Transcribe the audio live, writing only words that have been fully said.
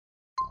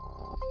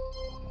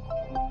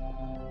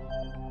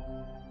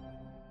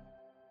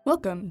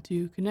Welcome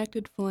to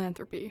Connected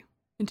Philanthropy.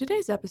 In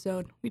today's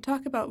episode, we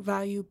talk about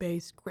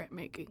value-based grant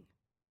making.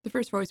 The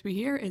first voice we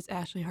hear is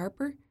Ashley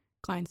Harper,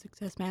 Client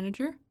Success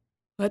Manager.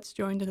 Let's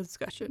join the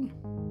discussion.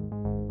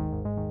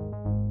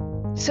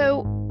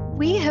 So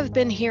we have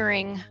been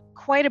hearing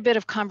quite a bit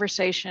of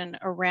conversation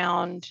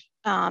around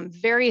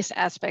various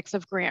aspects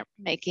of grant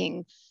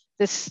making.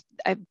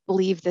 I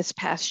believe this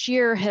past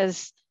year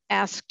has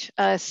asked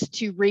us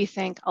to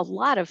rethink a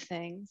lot of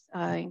things,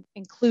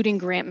 including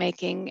grant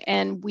making.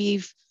 And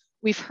we've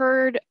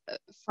heard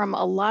from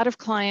a lot of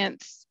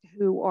clients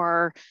who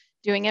are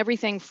doing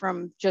everything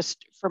from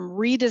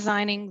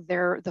redesigning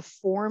the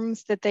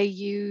forms that they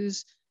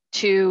use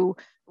to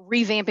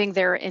revamping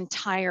their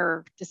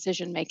entire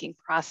decision-making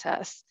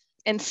process.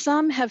 And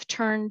some have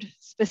turned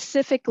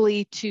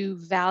specifically to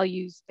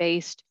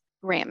values-based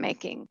grant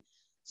making.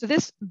 So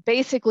this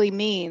basically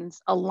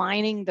means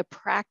aligning the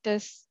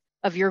practice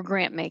of your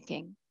grant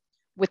making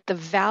with the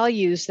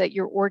values that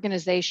your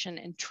organization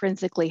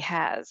intrinsically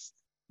has,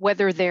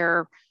 whether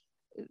they're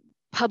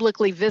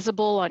publicly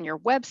visible on your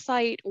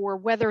website or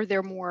whether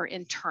they're more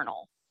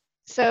internal.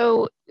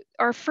 So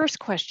our first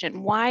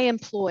question, why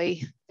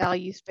employ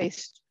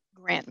values-based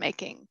grant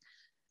making?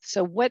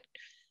 So what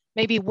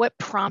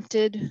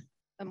prompted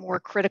a more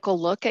critical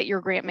look at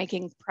your grant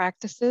making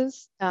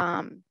practices,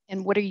 and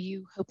what are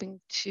you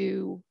hoping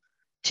to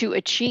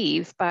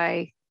achieve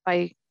by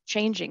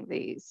changing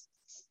these?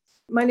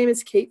 My name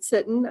is Kate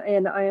Sitton,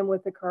 and I am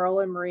with the Carl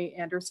and Marie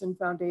Anderson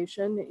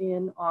Foundation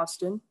in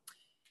Austin.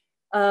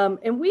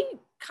 And we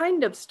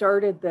kind of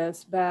started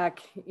this back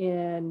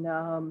in,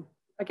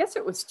 I guess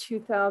it was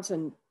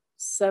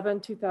 2007,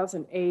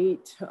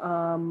 2008,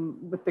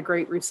 with the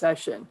Great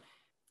Recession.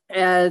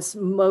 As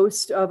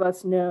most of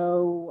us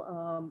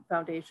know,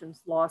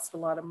 foundations lost a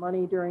lot of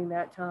money during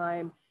that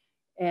time,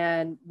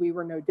 and we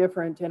were no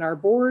different. And our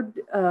board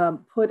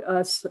put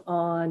us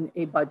on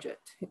a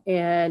budget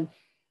and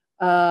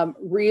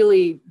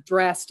really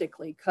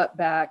drastically cut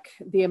back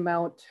the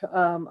amount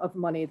of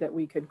money that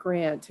we could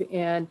grant.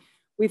 And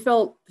we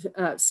felt,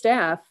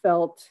 staff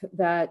felt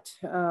that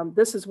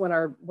this is when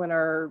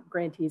our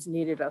grantees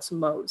needed us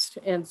most.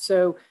 And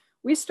so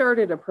we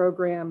started a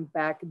program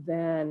back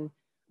then.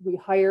 We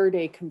hired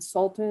a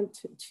consultant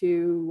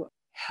to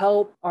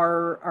help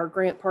our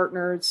grant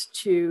partners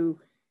to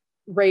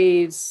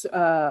raise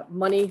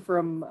money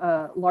from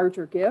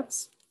larger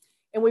gifts.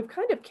 And we've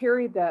kind of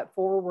carried that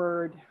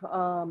forward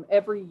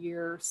every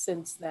year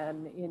since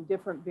then in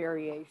different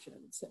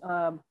variations,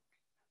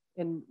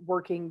 in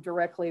working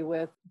directly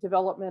with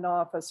development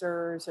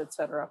officers, et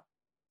cetera.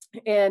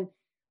 And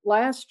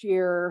last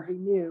year, we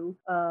knew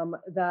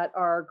that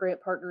our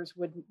grant partners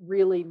would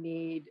really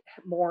need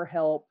more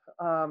help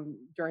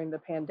during the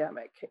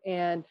pandemic.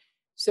 And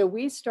so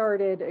we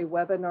started a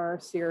webinar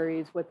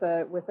series with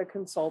a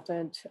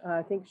consultant.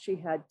 I think she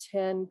had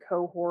 10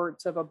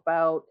 cohorts of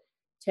about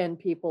 10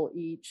 people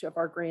each of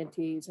our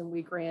grantees, and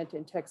we grant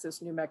in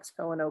Texas, New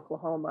Mexico, and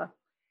Oklahoma.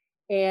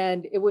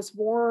 And it was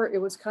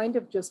kind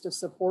of just a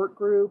support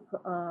group.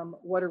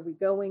 What are we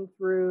going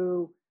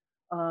through?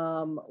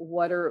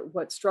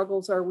 What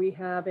struggles are we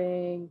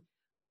having,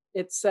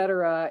 et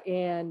cetera.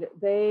 And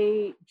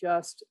they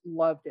just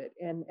loved it.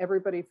 And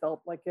everybody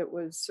felt like it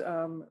was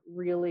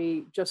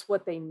really just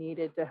what they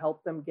needed to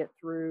help them get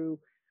through,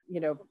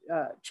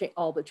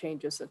 all the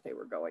changes that they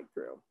were going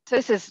through. So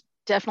this is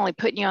definitely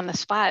putting you on the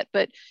spot,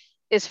 but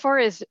as far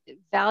as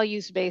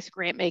values-based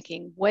grant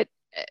making, what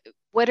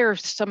are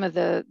some of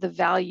the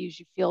values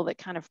you feel that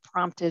kind of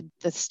prompted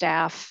the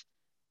staff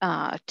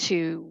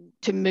to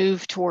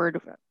move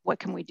toward what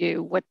can we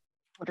do? What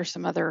are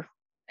some other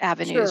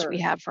avenues we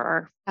have for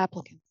our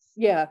applicants?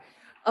 Yeah.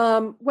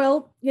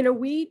 Well,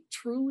 we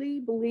truly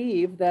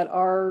believe that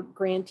our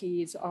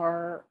grantees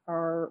are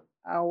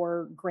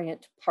our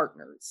grant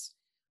partners.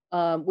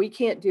 We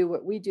can't do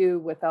what we do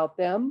without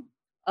them.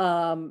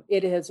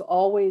 It has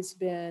always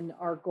been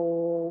our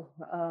goal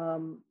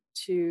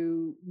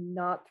to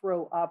not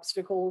throw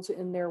obstacles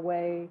in their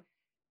way,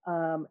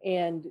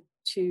 and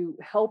to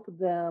help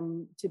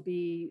them to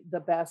be the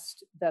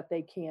best that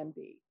they can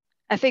be.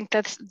 I think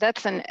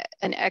that's an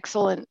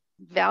excellent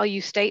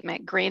value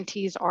statement.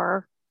 Grantees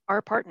are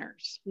our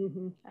partners.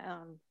 Mm-hmm.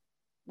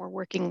 We're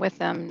working with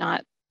them,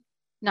 not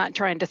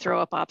trying to throw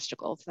up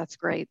obstacles. That's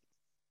great.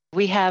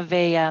 We have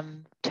a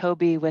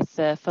Toby with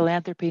the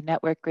Philanthropy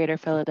Network Greater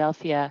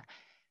Philadelphia.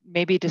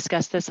 Maybe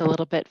discuss this a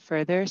little bit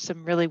further.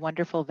 Some really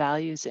wonderful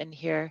values in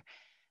here.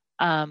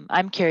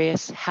 I'm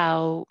curious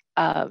how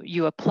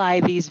you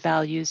apply these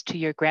values to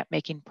your grant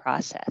making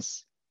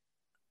process.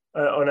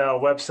 On our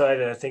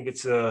website, and I think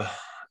it's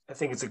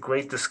a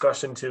great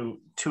discussion to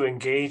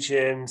engage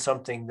in,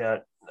 something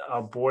that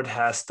our board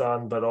has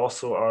done, but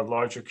also our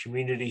larger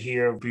community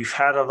here. We've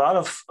had a lot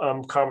of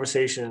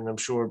conversation, and I'm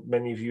sure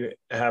many of you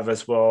have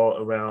as well,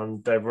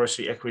 around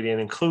diversity, equity,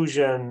 and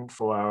inclusion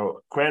for our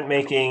grant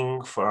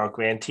making, for our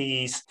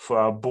grantees, for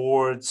our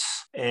boards.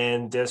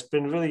 And there's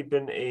really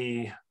been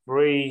a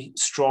very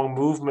strong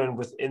movement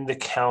within the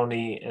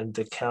county and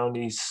the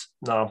county's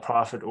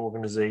nonprofit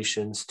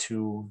organizations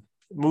to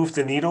move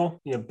the needle,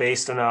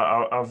 based on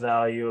our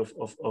value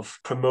of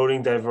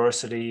promoting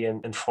diversity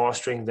and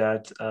fostering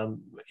that.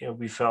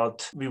 We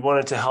felt we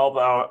wanted to help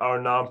our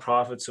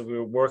nonprofits, so we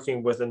were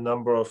working with a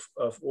number of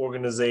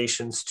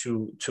organizations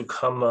to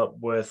come up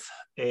with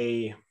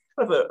a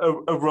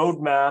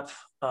roadmap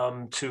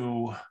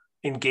to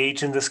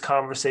engage in this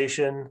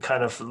conversation,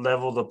 kind of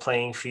level the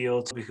playing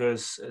field,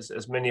 because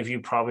as many of you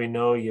probably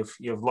know, you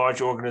have large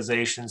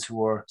organizations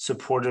who are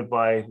supported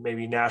by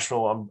maybe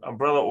national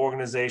umbrella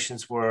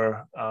organizations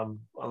where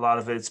a lot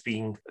of it's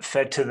being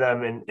fed to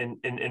them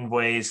in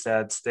ways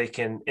that they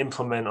can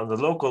implement on the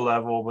local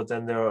level, but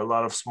then there are a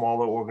lot of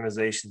smaller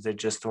organizations that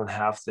just don't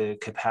have the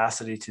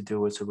capacity to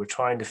do it. So we're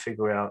trying to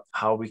figure out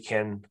how we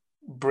can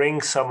bring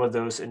some of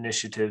those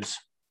initiatives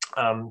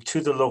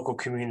to the local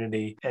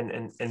community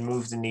and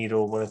move the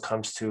needle when it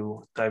comes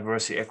to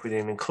diversity, equity,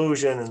 and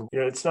inclusion. And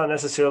it's not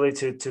necessarily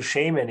to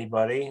shame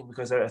anybody,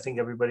 because I think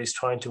everybody's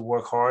trying to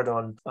work hard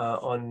on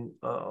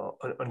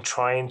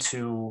trying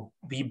to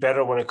be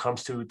better when it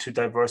comes to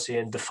diversity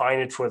and define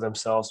it for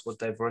themselves what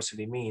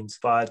diversity means.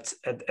 But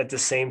at the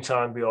same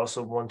time, we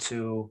also want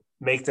to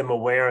make them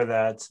aware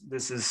that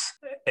this is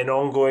an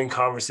ongoing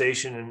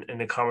conversation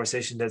and a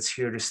conversation that's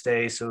here to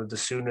stay. So the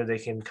sooner they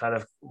can kind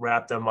of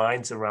wrap their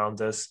minds around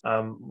this,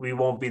 we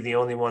won't be the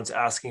only ones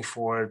asking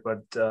for it,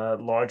 but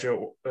larger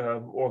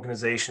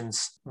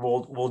organizations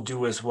will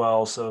do as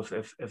well. So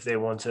if they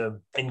want to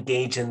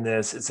engage in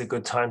this, it's a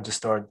good time to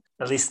start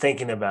at least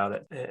thinking about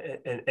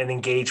it and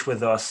engage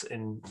with us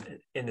in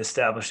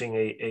establishing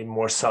a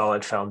more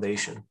solid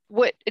foundation.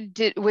 Was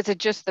it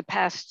just the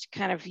past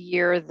kind of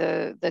year,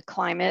 the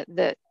climate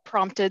that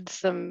prompted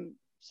some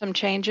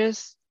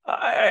changes?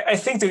 I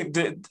think that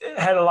it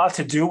had a lot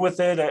to do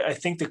with it. I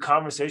think the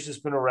conversation has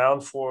been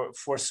around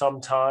for some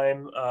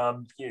time.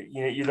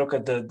 You look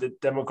at the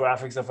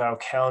demographics of our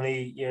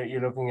county.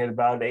 You're looking at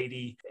about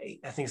 80.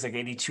 I think it's like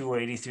 82 or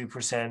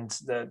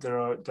 83%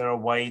 that are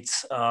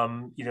whites.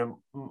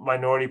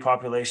 Minority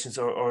populations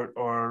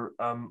are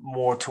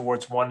more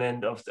towards one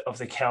end of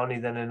the county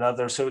than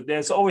another. So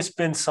there's always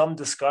been some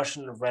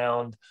discussion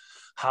around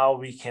how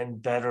we can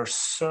better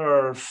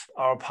serve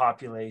our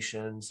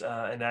populations.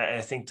 And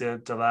I think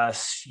the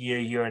last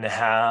year and a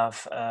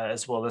half,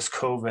 as well as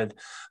COVID,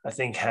 I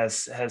think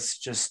has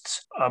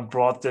just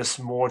brought this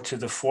more to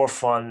the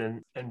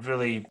forefront and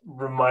really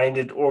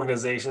reminded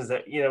organizations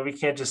that, we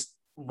can't just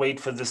wait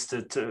for this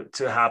to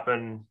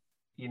happen,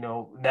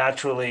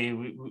 naturally.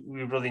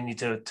 We really need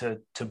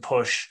to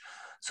push.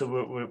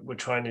 So we're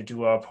trying to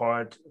do our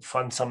part,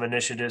 fund some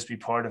initiatives, be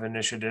part of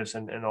initiatives,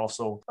 and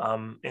also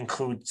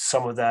include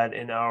some of that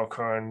in our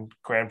current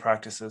grant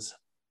practices.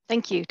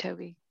 Thank you,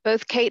 Toby.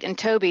 Both Kate and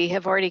Toby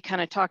have already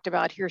kind of talked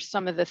about, here's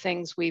some of the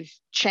things we've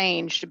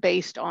changed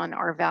based on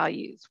our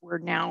values. We're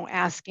now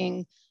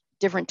asking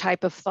different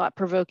type of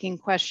thought-provoking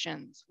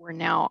questions. We're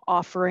now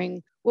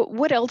offering,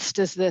 what else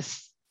does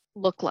this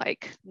look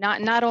like?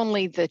 Not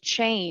only the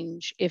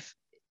change,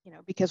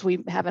 because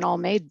we haven't all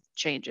made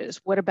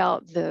changes. What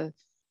about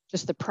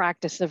just the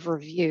practice of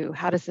review?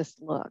 How does this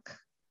look?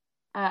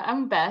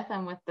 I'm Beth.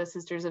 I'm with the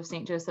Sisters of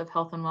St. Joseph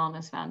Health and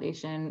Wellness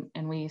Foundation,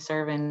 and we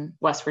serve in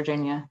West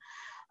Virginia.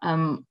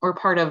 We're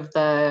part of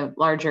the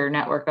larger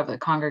network of the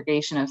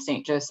Congregation of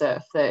St.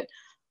 Joseph, that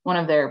one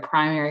of their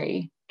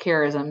primary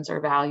charisms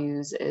or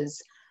values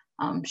is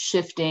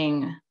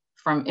shifting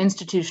from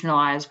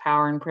institutionalized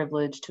power and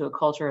privilege to a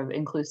culture of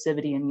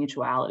inclusivity and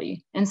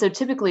mutuality. And so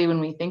typically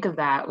when we think of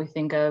that, we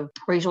think of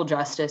racial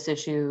justice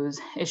issues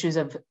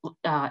of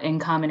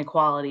income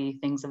inequality,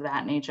 things of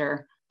that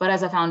nature. But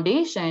as a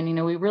foundation,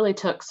 we really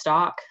took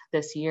stock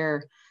this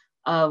year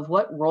of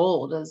what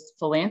role does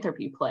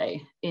philanthropy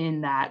play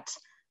in that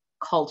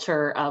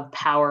culture of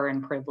power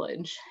and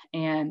privilege.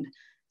 And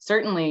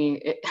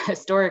certainly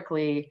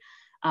historically,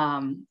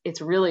 it's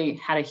really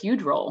had a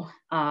huge role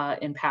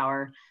in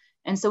power.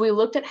 And so we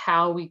looked at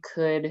how we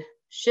could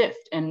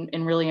shift and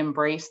really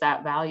embrace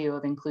that value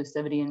of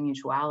inclusivity and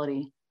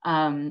mutuality.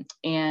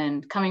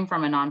 And coming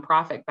from a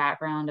nonprofit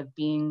background of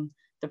being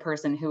the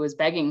person who was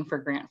begging for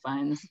grant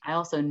funds, I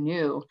also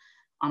knew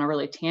on a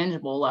really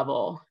tangible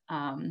level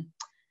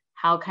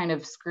how kind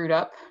of screwed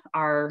up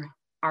our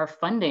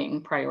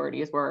funding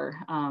priorities were.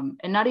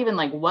 And not even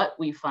like what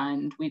we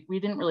fund, we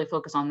didn't really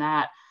focus on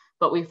that,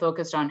 but we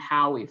focused on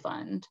how we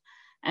fund.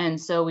 And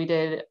so we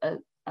did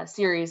a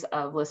series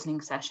of listening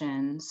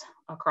sessions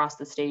across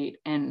the state.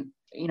 And,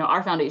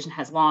 our foundation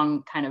has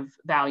long kind of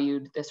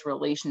valued this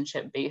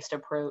relationship-based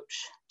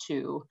approach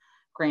to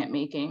grant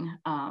making.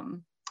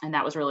 And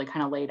that was really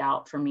kind of laid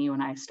out for me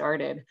when I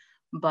started.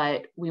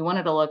 But we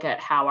wanted to look at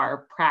how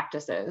our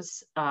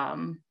practices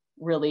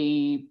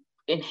really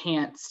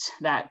enhanced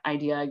that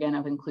idea again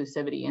of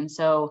inclusivity. And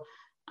so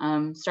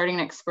starting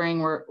next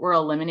spring, we're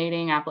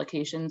eliminating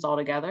applications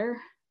altogether.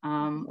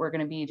 We're going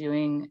to be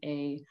doing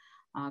a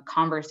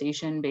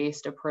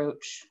conversation-based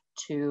approach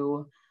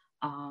to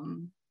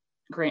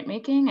grant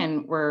making,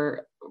 and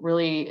we're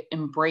really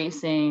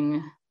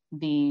embracing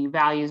the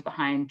values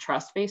behind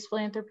trust-based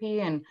philanthropy.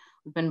 And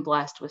we've been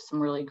blessed with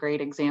some really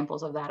great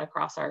examples of that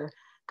across our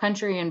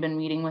country and been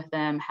meeting with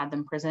them, had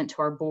them present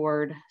to our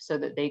board so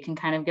that they can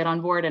kind of get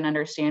on board and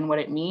understand what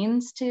it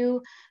means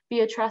to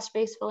be a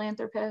trust-based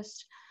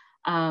philanthropist.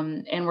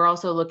 And we're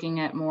also looking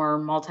at more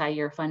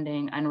multi-year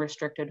funding,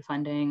 unrestricted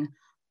funding,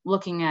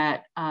 looking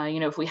at,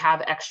 if we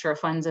have extra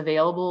funds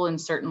available in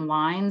certain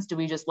lines, do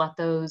we just let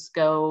those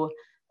go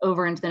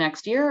over into the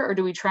next year, or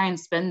do we try and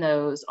spend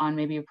those on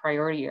maybe a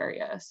priority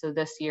area? So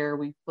this year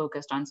we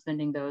focused on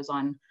spending those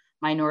on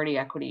minority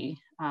equity,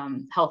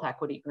 health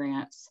equity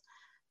grants.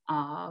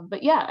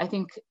 But yeah, I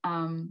think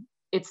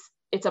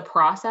it's a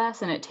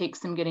process and it takes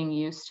some getting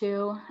used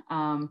to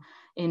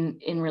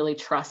in really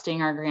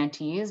trusting our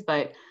grantees,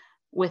 but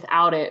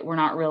without it, we're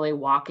not really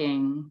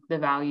walking the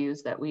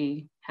values that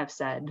we have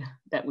said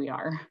that we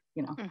are,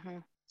 Mm-hmm.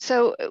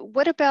 So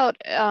what about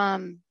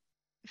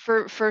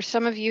for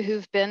some of you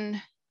who've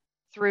been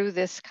through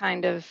this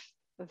kind of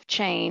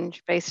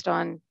change based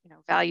on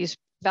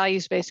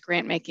values-based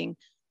grant making,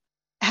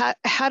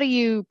 how do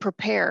you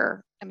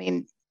prepare? I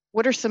mean,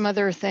 what are some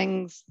other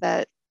things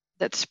that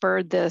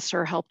spurred this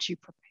or helped you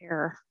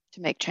prepare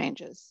to make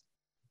changes?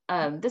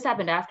 This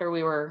happened after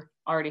we were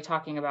already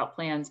talking about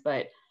plans,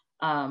 but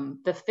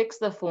the Fix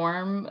the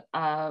Form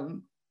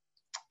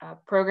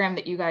program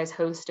that you guys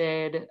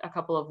hosted a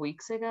couple of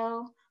weeks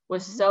ago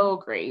was so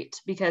great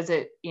because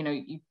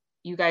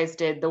you guys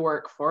did the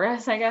work for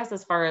us, I guess,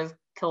 as far as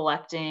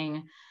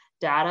collecting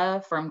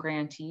data from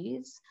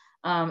grantees.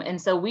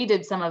 And so we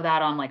did some of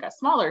that on like a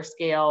smaller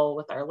scale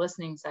with our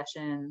listening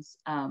sessions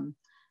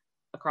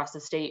across the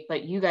state,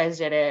 but you guys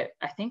did it,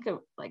 I think there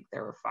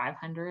were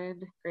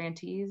 500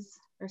 grantees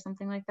or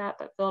something like that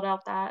filled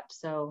out that.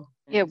 So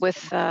yeah,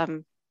 with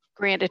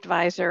Grant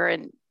Advisor,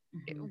 and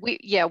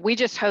we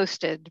just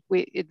hosted.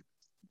 It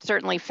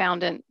certainly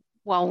found it,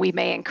 while we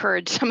may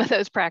encourage some of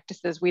those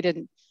practices, we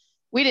didn't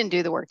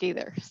do the work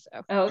either.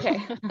 So okay.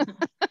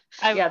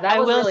 Yeah, that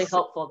was really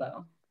helpful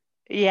though.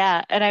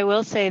 Yeah, and I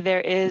will say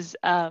there is,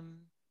 that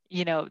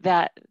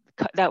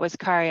was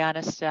Kari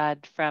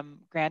Anastad from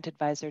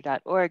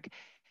grantadvisor.org,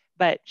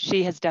 but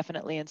she has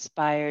definitely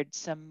inspired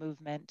some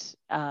movement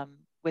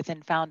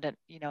within Foundant,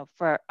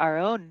 for our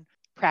own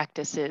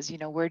practices.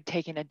 We're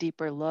taking a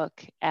deeper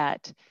look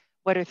at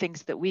what are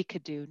things that we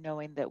could do,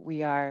 knowing that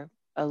we are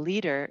a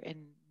leader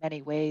in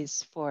many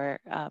ways for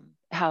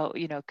how,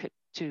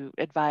 to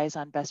advise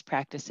on best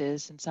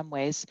practices in some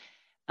ways.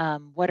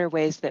 What are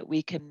ways that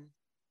we can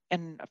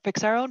and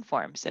fix our own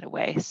forms in a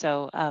way?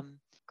 So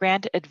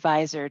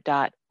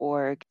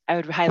grantadvisor.org, I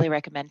would highly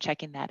recommend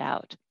checking that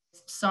out.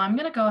 So I'm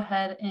going to go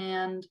ahead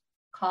and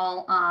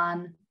call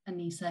on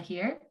Anissa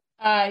here.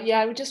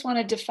 I just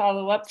wanted to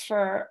follow up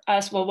for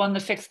us. Well, one, the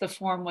Fix the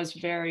Form was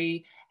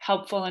very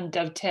helpful and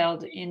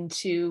dovetailed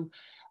into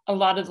a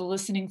lot of the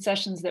listening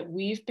sessions that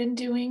we've been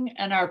doing,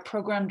 and our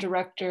program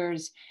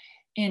directors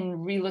in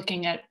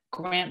relooking at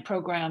grant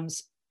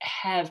programs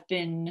have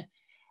been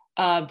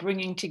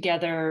bringing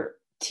together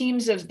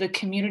teams of the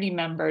community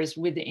members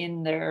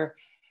within their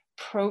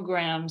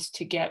programs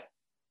to get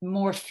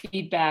more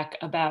feedback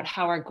about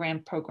how our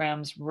grant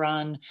programs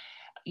run,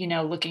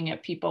 looking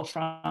at people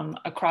from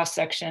a cross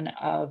section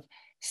of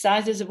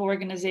sizes of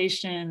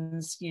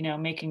organizations,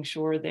 making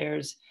sure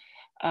there's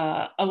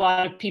a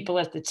lot of people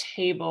at the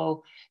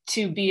table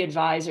to be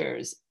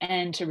advisors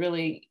and to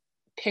really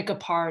pick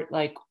apart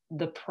like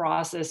the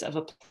process of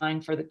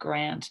applying for the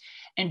grant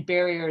and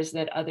barriers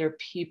that other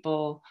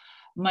people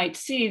might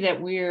see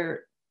that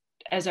we're,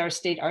 as our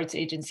state arts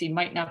agency,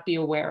 might not be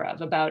aware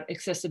of, about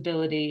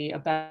accessibility,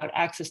 about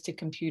access to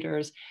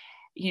computers,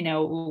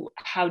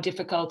 how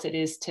difficult it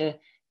is to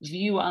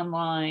view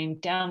online,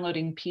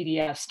 downloading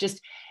PDFs, just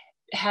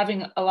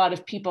having a lot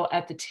of people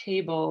at the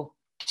table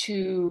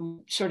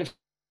to sort of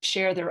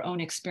share their own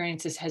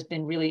experiences has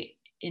been really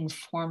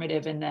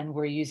informative. And then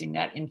we're using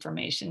that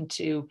information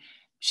to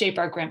shape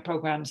our grant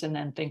programs and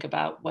then think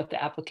about what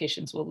the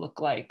applications will look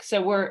like.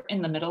 So we're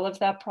in the middle of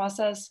that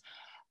process,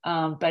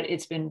 but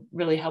it's been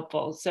really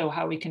helpful. So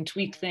how we can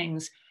tweak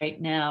things right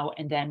now,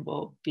 and then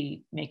we'll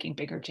be making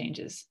bigger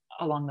changes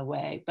along the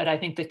way. But I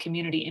think the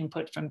community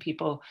input from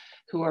people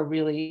who are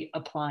really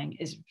applying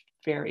is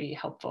very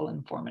helpful and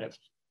informative.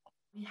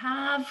 We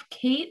have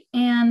Kate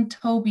and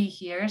Toby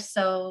here.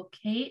 So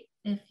Kate,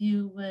 if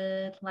you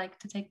would like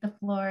to take the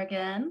floor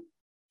again.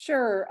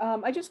 Sure.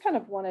 I just kind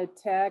of want to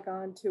tag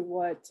on to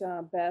what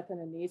Beth and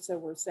Anissa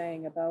were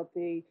saying about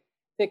the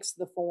Fix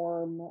the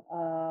Form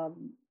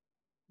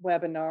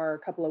webinar a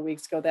couple of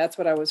weeks ago. That's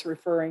what I was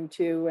referring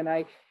to.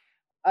 And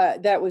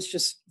that was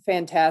just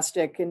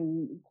fantastic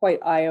and quite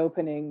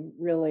eye-opening,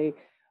 really.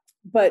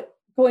 But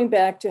going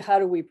back to how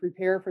do we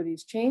prepare for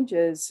these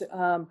changes,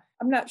 I'm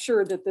not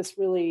sure that this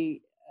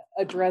really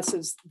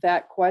addresses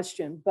that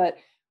question, but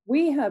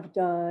we have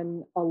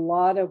done a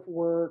lot of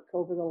work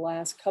over the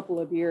last couple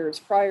of years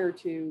prior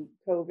to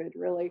COVID,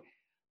 really,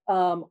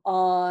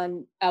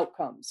 on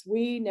outcomes.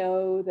 We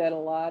know that a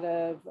lot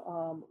of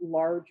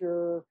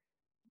larger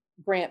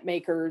grant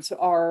makers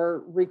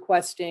are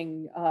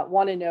requesting,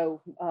 want to know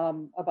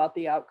about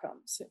the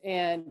outcomes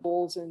and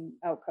goals and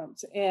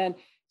outcomes. And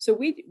so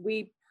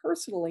we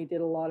personally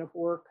did a lot of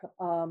work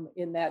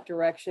in that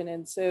direction.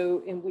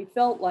 And we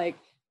felt like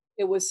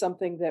it was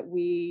something that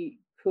we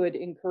could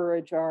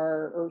encourage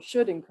or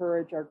should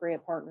encourage our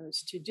grant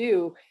partners to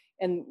do.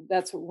 And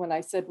that's when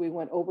I said we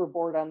went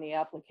overboard on the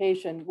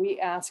application. We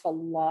ask a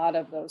lot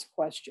of those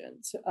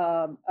questions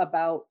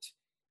about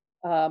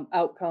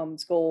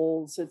outcomes,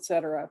 goals, et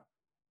cetera.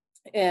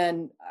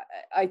 And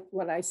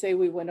when I say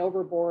we went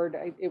overboard,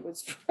 it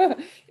was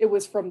it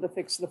was from the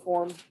Fix the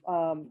Form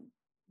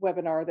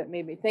webinar that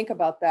made me think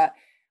about that.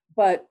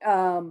 But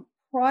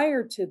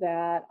prior to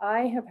that,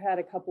 I have had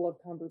a couple of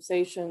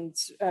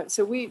conversations.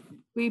 So we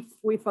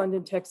fund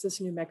in Texas,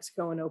 New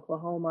Mexico, and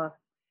Oklahoma,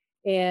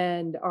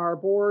 and our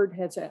board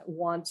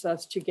wants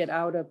us to get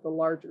out of the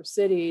larger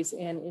cities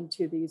and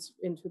into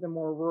the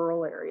more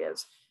rural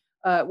areas,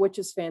 which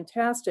is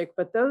fantastic.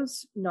 But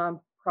those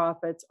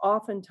nonprofits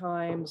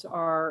oftentimes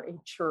are a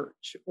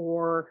church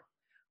or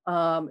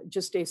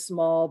just a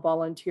small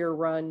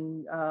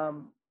volunteer-run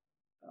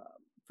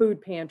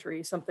food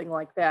pantry, something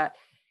like that.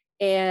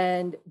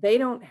 And they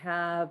don't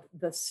have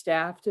the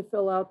staff to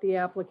fill out the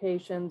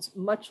applications,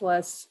 much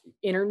less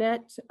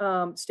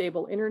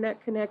stable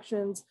internet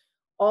connections,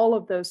 all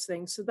of those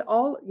things. So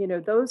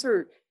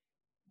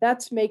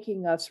that's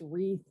making us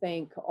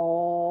rethink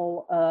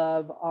all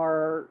of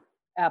our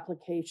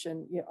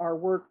application, our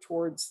work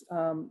towards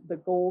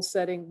the goal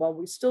setting. While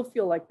we still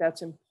feel like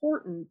that's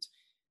important,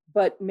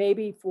 but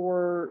maybe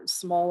for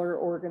smaller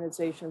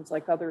organizations,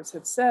 like others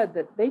have said,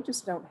 that they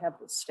just don't have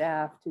the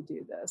staff to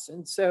do this.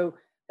 And so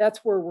that's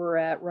where we're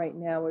at right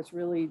now, is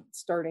really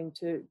starting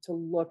to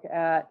look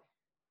at,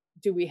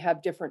 do we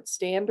have different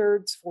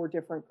standards for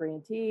different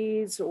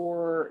grantees,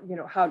 or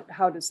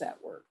how does that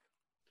work?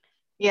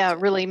 Yeah,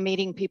 really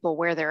meeting people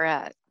where they're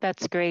at.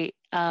 That's great.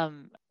 I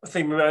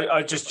think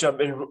I'll just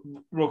jump in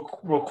real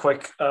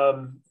quick,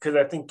 because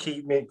I think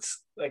Kate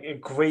makes like a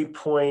great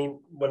point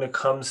when it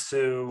comes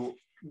to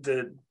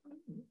the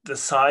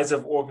size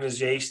of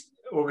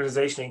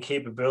organization and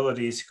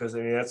capabilities, because I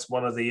mean that's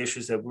one of the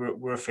issues that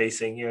we're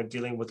facing,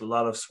 dealing with a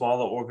lot of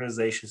smaller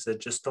organizations that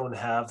just don't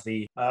have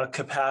the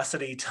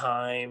capacity,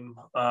 time,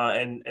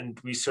 and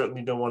we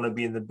certainly don't want to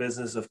be in the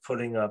business of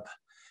putting up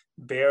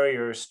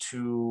barriers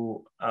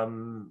to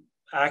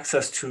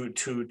access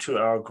to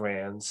our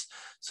grants.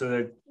 So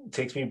that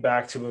takes me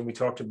back to when we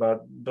talked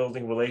about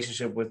building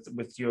relationship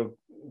with your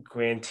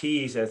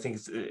grantees. I think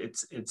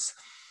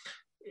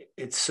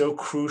it's so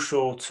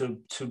crucial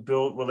to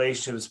build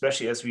relationships,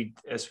 especially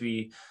as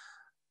we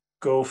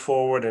go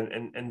forward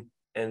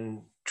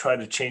and try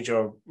to change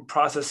our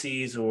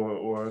processes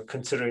or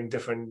considering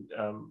different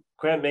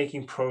grant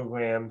making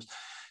programs,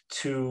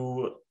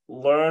 to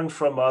learn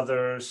from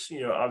others,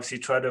 obviously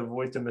try to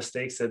avoid the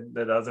mistakes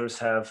that others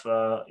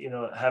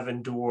have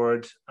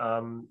endured.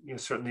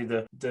 Certainly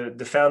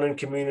the founding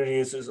community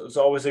is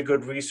always a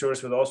good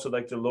resource, but also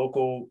like the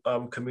local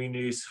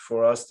communities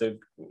for us. The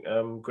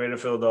Greater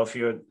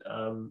Philadelphia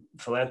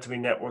Philanthropy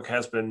Network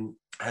has been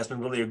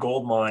really a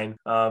gold mine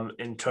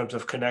in terms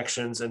of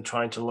connections and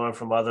trying to learn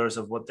from others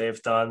of what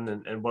they've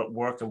done and what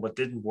worked and what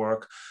didn't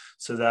work.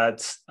 So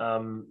that,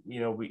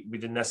 we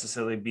didn't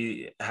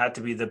necessarily had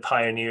to be the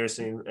pioneers.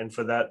 And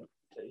for that,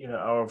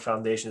 our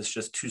foundation is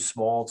just too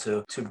small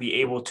to be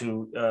able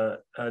to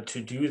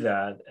do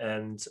that.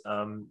 And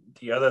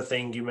the other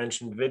thing you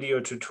mentioned, video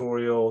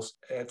tutorials.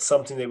 It's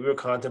something that we were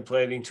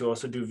contemplating, to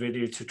also do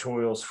video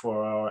tutorials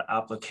for our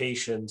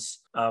applications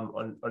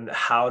on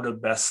how to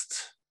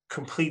best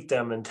complete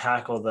them and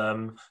tackle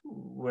them.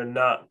 We're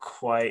not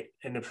quite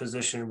in a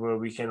position where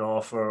we can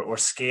offer or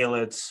scale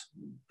it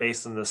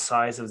based on the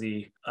size of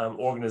the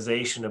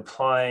organization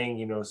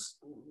applying.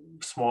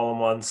 Smaller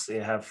ones, they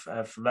have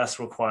less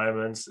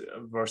requirements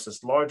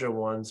versus larger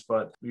ones,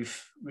 but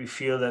we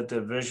feel that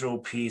the visual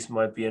piece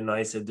might be a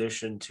nice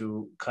addition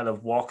to kind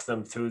of walk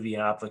them through the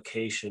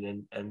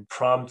application and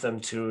prompt them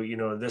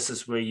to, this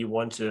is where you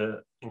want to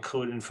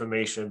include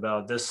information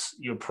about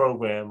your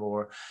program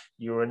or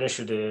your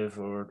initiative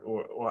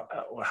or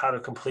how to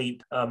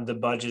complete the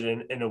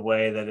budget in a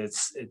way that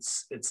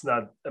it's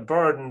not a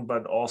burden,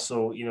 but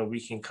also,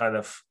 we can kind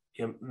of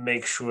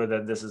make sure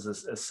that this is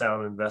a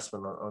sound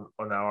investment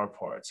on our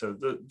part. So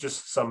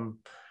just some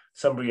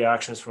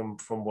reactions from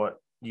what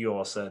you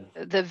all said.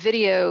 The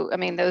video, I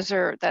mean,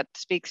 that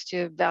speaks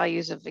to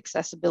values of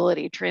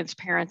accessibility,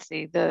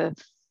 transparency, the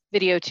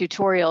video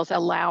tutorials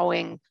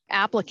allowing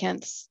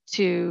applicants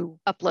to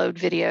upload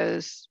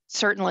videos,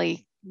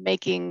 certainly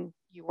making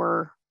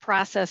your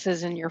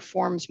processes and your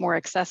forms more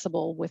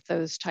accessible with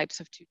those types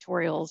of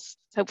tutorials.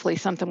 It's hopefully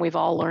something we've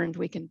all learned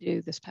we can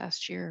do this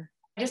past year.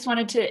 I just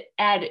wanted to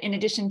add, in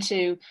addition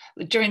to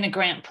during the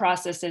grant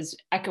processes,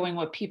 echoing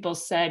what people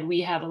said,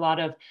 we have a lot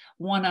of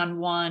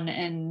one-on-one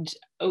and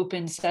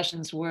open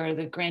sessions where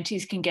the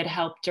grantees can get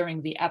help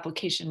during the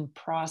application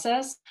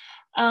process,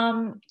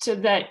 so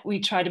that we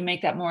try to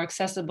make that more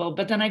accessible.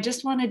 But then I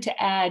just wanted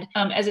to add,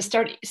 as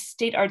a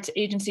state arts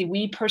agency,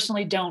 we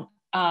personally don't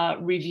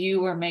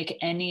review or make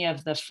any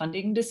of the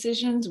funding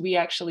decisions. We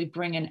actually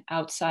bring an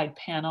outside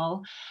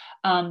panel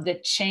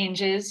that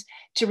changes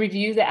to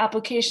review the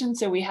application.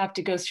 So we have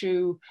to go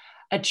through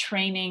a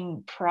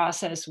training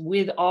process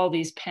with all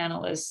these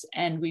panelists,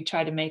 and we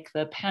try to make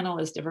the panel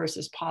as diverse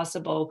as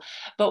possible.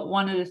 But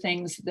one of the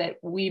things that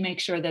we make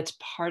sure that's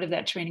part of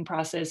that training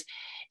process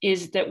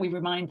is that we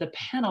remind the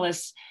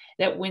panelists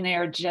that when they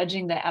are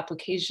judging the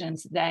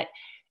applications, that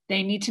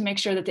they need to make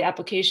sure that the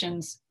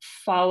applications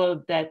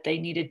followed that they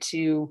needed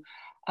to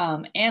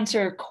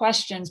answer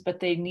questions, but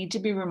they need to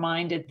be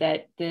reminded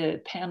that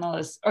the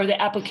panelists or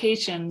the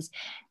applications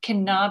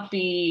cannot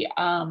be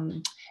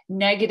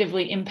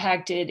negatively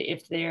impacted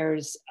if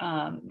there's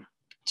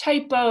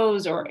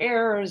typos or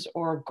errors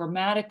or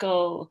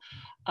grammatical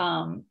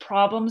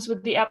problems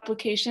with the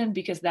application,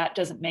 because that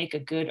doesn't make a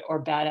good or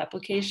bad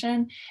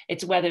application.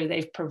 It's whether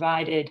they've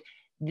provided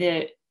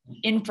the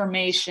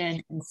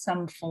information in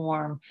some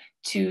form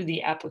to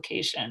the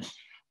application,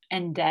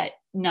 and that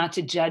not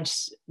to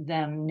judge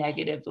them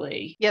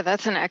negatively. Yeah,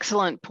 that's an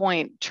excellent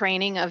point.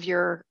 Training of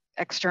your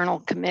external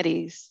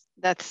committees.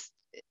 That's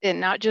and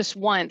not just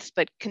once,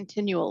 but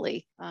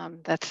continually.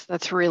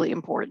 That's really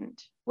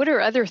important. What are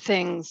other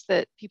things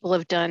that people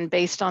have done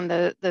based on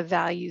the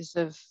values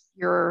of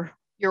your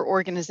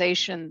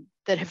organization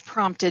that have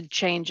prompted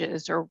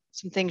changes, or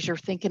some things you're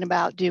thinking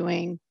about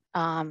doing,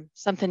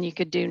 something you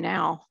could do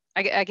now?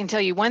 I can tell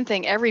you one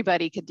thing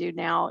everybody could do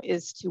now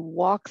is to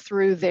walk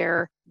through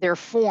their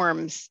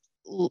forms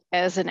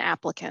as an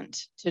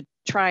applicant, to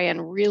try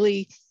and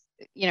really,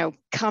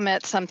 come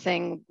at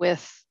something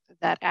with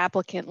that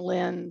applicant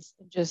lens,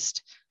 and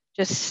just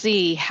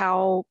see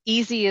how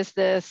easy is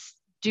this?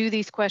 Do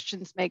these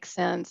questions make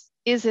sense?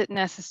 Is it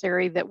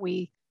necessary that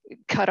we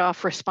cut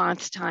off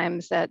response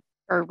times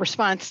or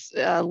response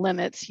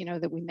limits,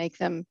 that we make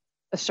them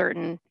a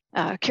certain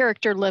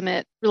character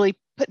limit? Really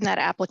putting that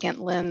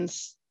applicant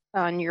lens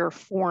on your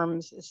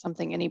forms is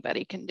something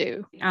anybody can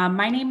do.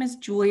 My name is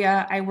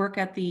Julia. I work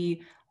at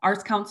the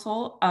Arts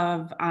Council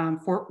of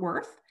Fort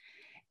Worth,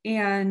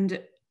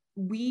 and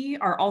we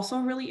are also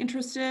really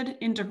interested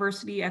in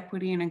diversity,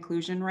 equity, and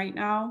inclusion right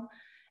now,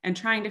 and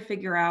trying to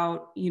figure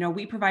out,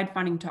 we provide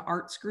funding to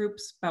arts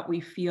groups, but we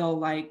feel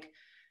like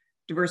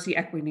diversity,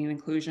 equity, and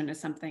inclusion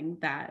is something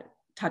that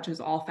touches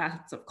all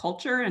facets of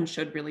culture and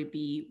should really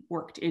be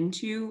worked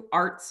into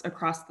arts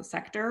across the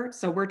sector.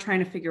 So we're trying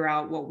to figure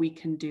out what we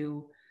can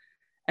do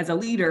as a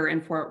leader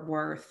in Fort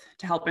Worth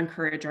to help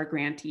encourage our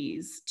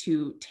grantees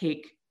to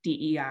take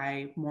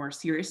DEI more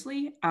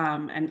seriously,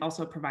 and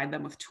also provide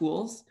them with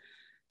tools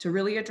to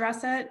really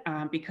address it,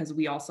 because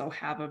we also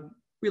have a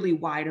really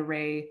wide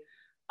array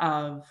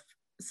of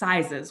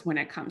sizes when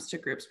it comes to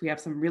groups. We have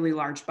some really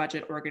large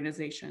budget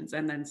organizations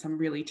and then some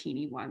really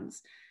teeny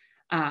ones.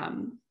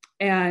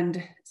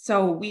 And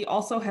so we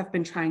also have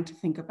been trying to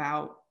think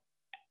about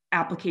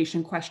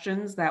application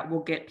questions that will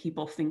get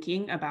people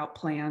thinking about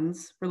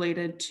plans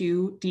related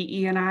to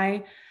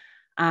DE&I.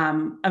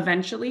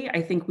 Eventually,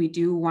 I think we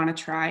do want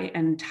to try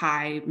and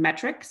tie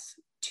metrics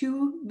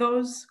to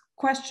those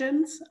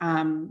questions.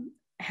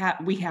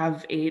 We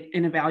have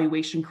an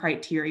evaluation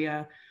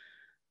criteria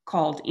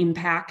called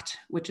impact,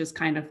 which is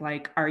kind of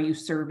like, are you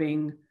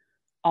serving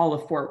all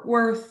of Fort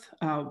Worth?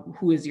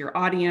 Who is your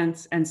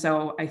audience? And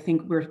so I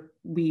think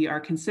we are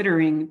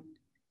considering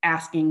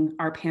asking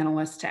our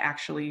panelists to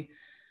actually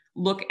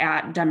look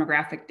at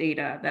demographic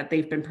data that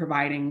they've been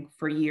providing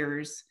for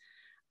years,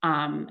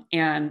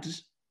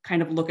 and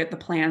kind of look at the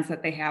plans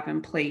that they have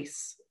in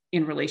place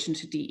in relation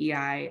to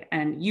DEI,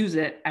 and use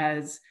it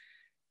as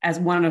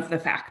one of the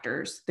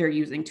factors they're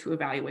using to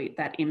evaluate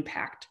that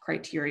impact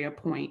criteria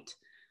point.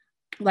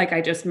 Like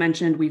I just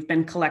mentioned, we've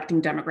been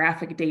collecting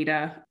demographic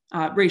data,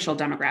 racial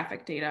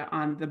demographic data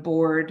on the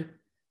board,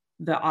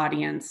 the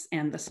audience,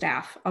 and the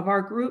staff of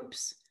our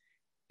groups.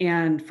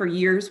 And for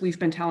years, we've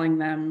been telling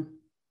them,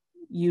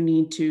 you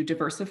need to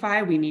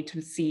diversify. We need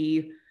to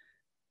see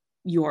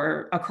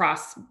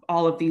across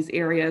all of these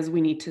areas,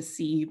 we need to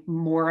see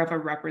more of a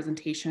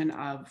representation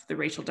of the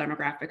racial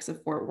demographics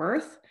of Fort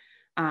Worth,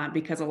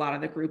 because a lot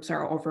of the groups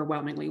are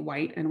overwhelmingly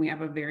white and we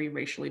have a very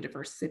racially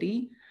diverse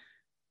city.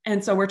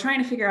 And so we're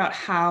trying to figure out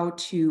how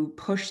to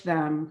push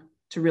them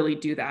to really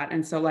do that.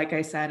 And so, like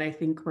I said, I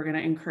think we're going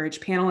to encourage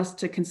panelists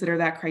to consider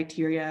that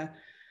criteria.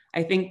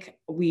 I think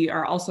we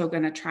are also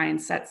going to try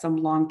and set some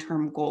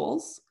long-term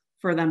goals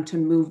for them to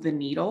move the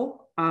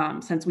needle,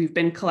 since we've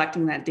been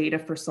collecting that data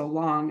for so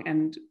long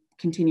and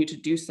continue to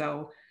do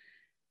so.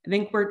 I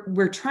think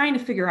we're trying to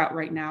figure out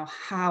right now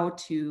how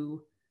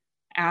to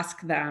ask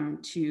them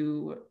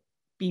to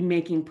be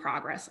making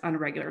progress on a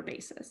regular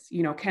basis.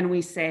 Can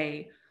we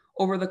say,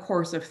 over the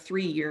course of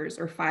 3 years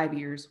or 5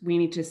 years, we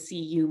need to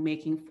see you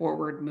making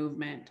forward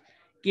movement,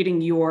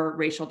 getting your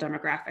racial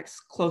demographics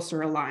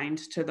closer aligned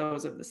to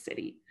those of the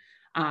city.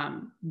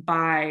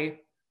 By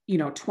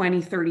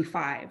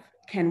 2035,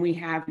 can we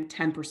have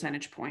 10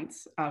 percentage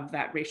points of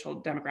that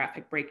racial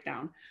demographic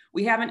breakdown?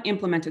 We haven't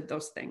implemented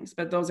those things,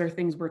 but those are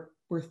things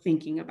we're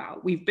thinking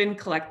about. We've been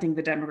collecting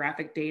the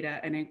demographic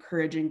data and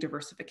encouraging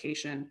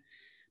diversification,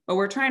 but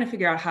we're trying to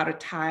figure out how to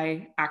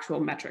tie actual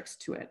metrics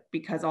to it,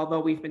 because although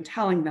we've been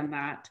telling them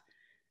that,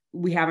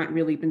 we haven't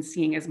really been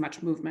seeing as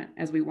much movement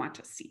as we want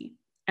to see.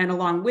 And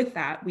along with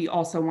that, we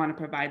also want to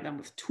provide them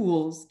with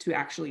tools to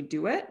actually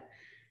do it.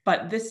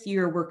 But this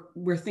year,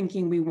 we're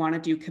thinking we want to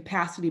do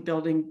capacity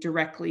building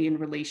directly in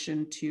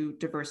relation to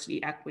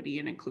diversity, equity,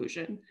 and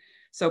inclusion.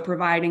 So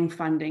providing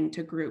funding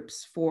to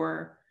groups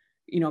for,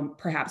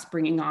 perhaps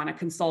bringing on a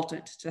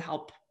consultant to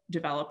help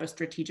develop a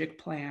strategic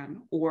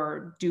plan,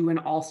 or do an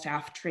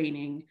all-staff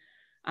training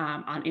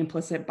on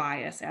implicit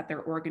bias at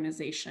their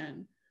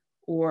organization,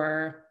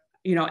 or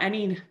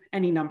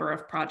any number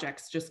of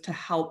projects, just to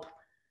help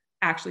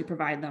actually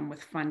provide them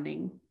with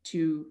funding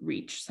to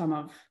reach some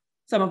of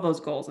those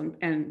goals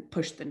and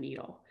push the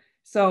needle.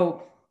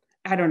 So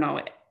I don't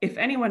know if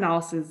anyone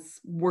else is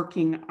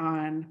working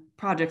on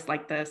projects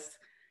like this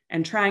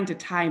and trying to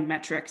tie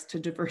metrics to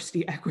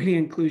diversity, equity,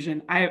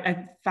 inclusion.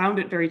 I found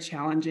it very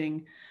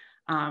challenging.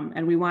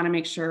 And we want to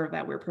make sure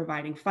that we're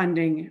providing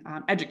funding,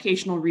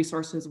 educational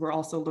resources. We're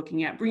also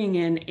looking at bringing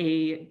in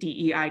a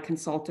DEI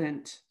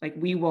consultant. Like,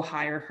 we will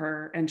hire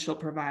her and she'll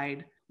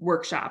provide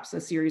workshops, a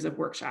series of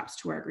workshops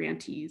to our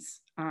grantees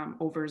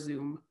over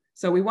Zoom.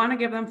 So we want to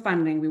give them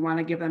funding, we want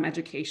to give them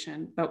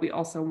education, but we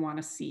also want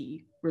to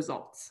see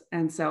results.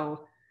 And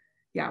so,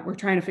 yeah, we're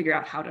trying to figure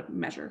out how to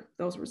measure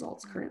those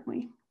results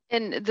currently.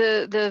 And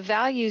the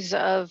values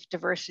of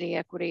diversity,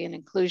 equity, and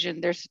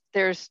inclusion,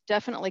 there's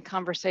definitely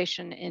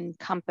conversation in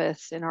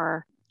Compass, in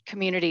our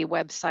community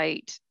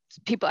website.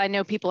 I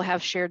know people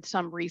have shared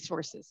some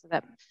resources, so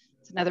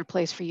that's another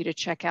place for you to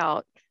check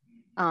out,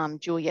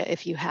 Julia,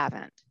 if you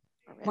haven't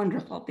already.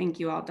 Wonderful, thank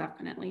you. I'll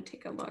definitely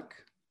take a look.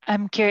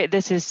 I'm curious,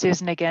 this is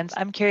Susan again.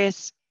 I'm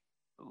curious,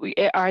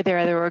 are there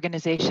other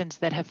organizations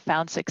that have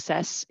found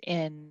success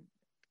in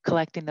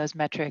collecting those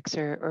metrics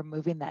or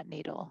moving that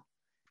needle?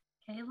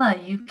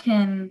 Kayla, you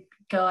can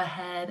go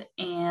ahead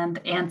and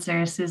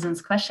answer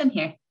Susan's question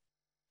here.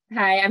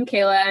 Hi, I'm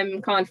Kayla.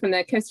 I'm calling from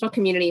the Coastal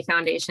Community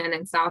Foundation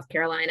in South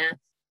Carolina.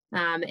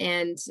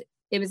 And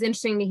it was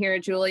interesting to hear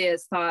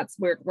Julia's thoughts.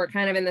 We're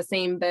kind of in the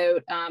same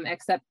boat,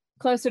 except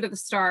closer to the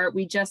start,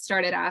 we just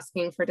started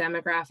asking for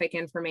demographic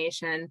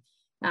information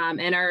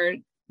and are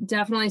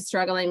definitely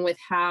struggling with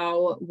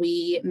how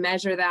we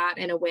measure that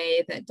in a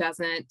way that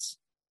doesn't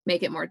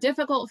make it more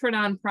difficult for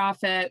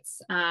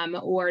nonprofits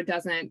or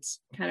doesn't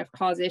kind of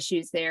cause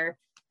issues there.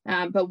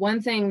 But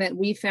one thing that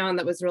we found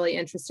that was really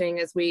interesting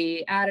is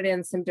we added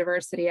in some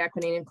diversity,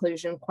 equity, and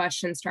inclusion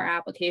questions to our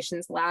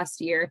applications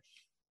last year.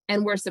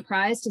 And we're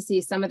surprised to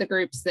see some of the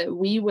groups that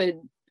we would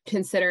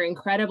consider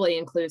incredibly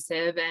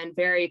inclusive and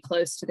very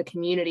close to the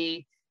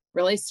community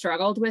really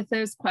struggled with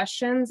those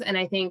questions. And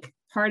I think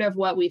part of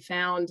what we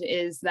found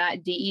is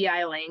that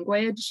DEI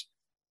language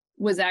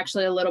was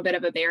actually a little bit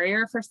of a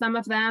barrier for some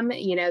of them.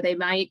 They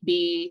might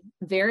be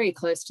very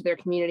close to their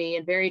community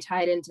and very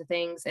tied into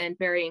things and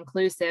very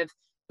inclusive,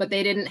 but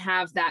they didn't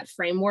have that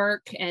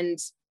framework and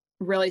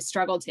really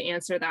struggled to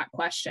answer that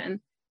question.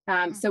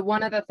 So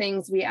one of the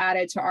things we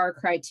added to our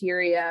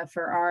criteria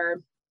for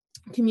our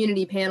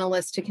community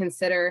panelists to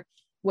consider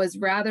was,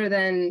 rather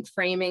than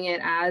framing it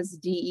as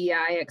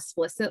DEI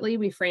explicitly,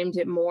 we framed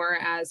it more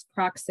as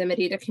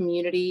proximity to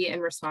community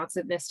and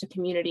responsiveness to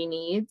community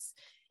needs,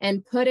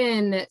 and put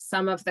in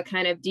some of the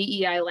kind of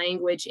DEI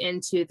language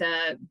into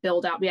the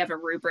build out. We have a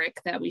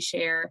rubric that we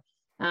share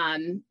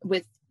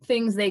with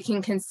things they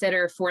can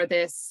consider for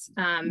this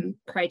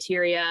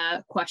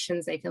criteria,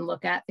 questions they can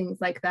look at, things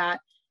like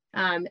that,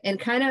 and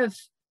kind of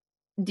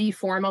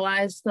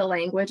deformalized the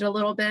language a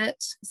little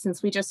bit,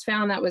 since we just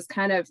found that was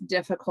kind of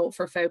difficult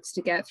for folks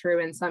to get through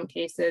in some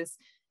cases.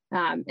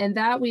 And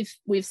that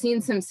we've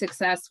seen some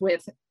success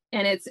with,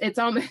 and it's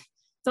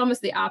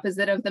almost the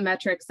opposite of the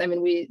metrics. I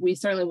mean, we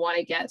certainly want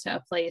to get to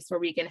a place where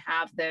we can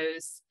have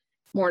those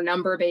more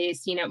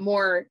number-based,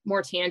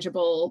 more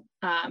tangible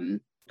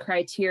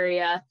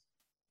criteria.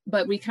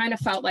 But we kind of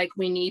felt like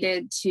we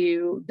needed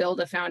to build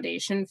a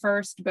foundation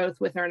first,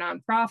 both with our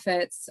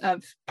nonprofits,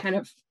 of kind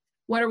of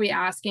what are we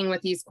asking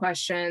with these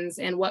questions,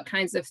 and what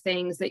kinds of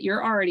things that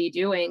you're already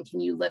doing can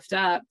you lift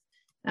up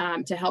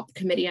to help the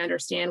committee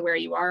understand where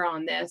you are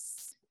on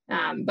this.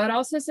 But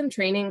also some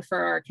training for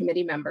our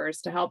committee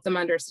members to help them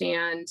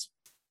understand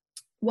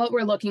what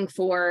we're looking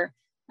for,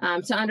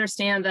 to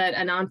understand that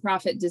a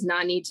nonprofit does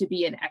not need to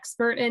be an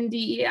expert in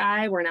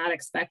DEI. We're not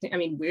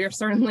expecting, we're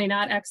certainly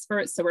not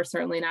experts, so we're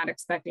certainly not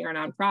expecting our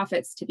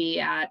nonprofits to be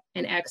at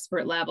an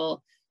expert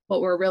level. What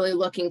we're really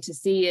looking to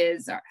see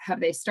is, have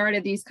they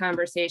started these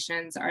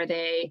conversations? Are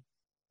they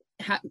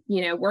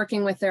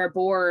working with their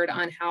board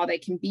on how they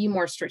can be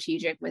more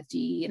strategic with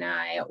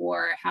DE&I,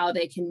 or how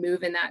they can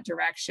move in that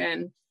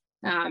direction?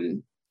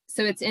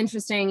 So it's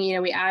interesting,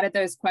 we added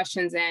those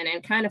questions in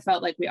and kind of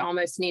felt like we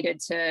almost needed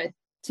to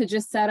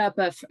just set up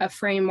a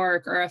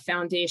framework or a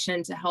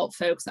foundation to help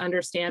folks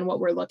understand what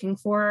we're looking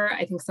for.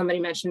 I think somebody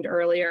mentioned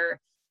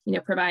earlier,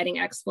 providing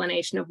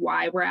explanation of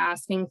why we're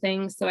asking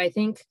things. So I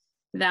think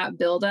that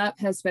buildup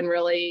has been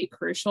really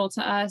crucial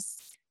to us.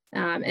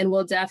 And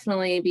we'll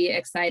definitely be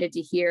excited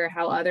to hear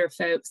how other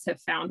folks have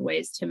found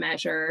ways to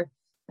measure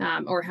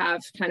or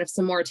have kind of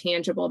some more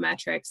tangible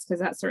metrics, because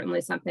that's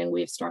certainly something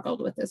we've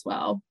struggled with as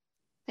well.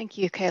 Thank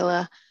you,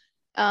 Kayla.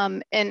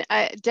 And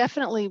I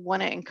definitely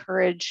want to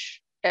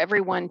encourage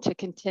everyone to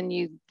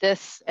continue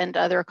this and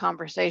other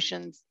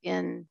conversations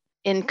in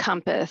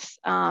Compass.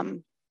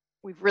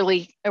 We've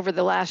really, over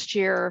the last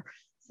year,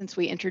 since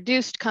we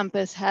introduced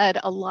Compass, had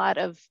a lot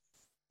of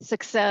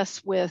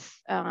success with,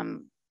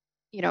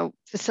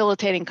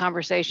 facilitating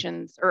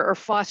conversations or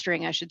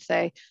fostering, I should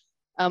say,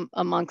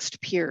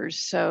 amongst peers.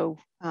 So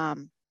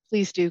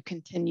please do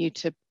continue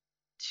to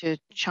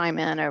chime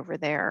in over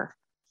there.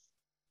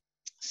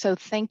 So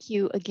thank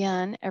you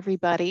again,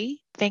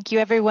 everybody. Thank you,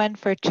 everyone,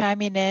 for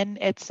chiming in.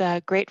 It's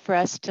great for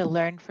us to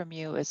learn from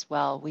you as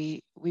well.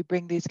 We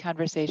bring these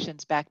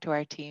conversations back to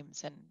our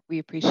teams, and we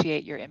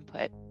appreciate your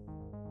input.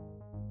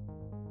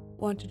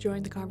 Want to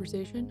join the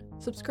conversation?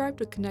 Subscribe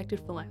to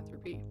Connected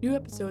Philanthropy. New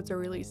episodes are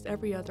released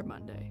every other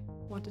Monday.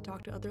 Want to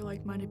talk to other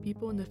like-minded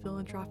people in the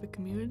philanthropic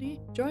community?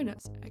 Join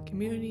us at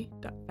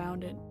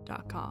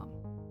community.founded.com.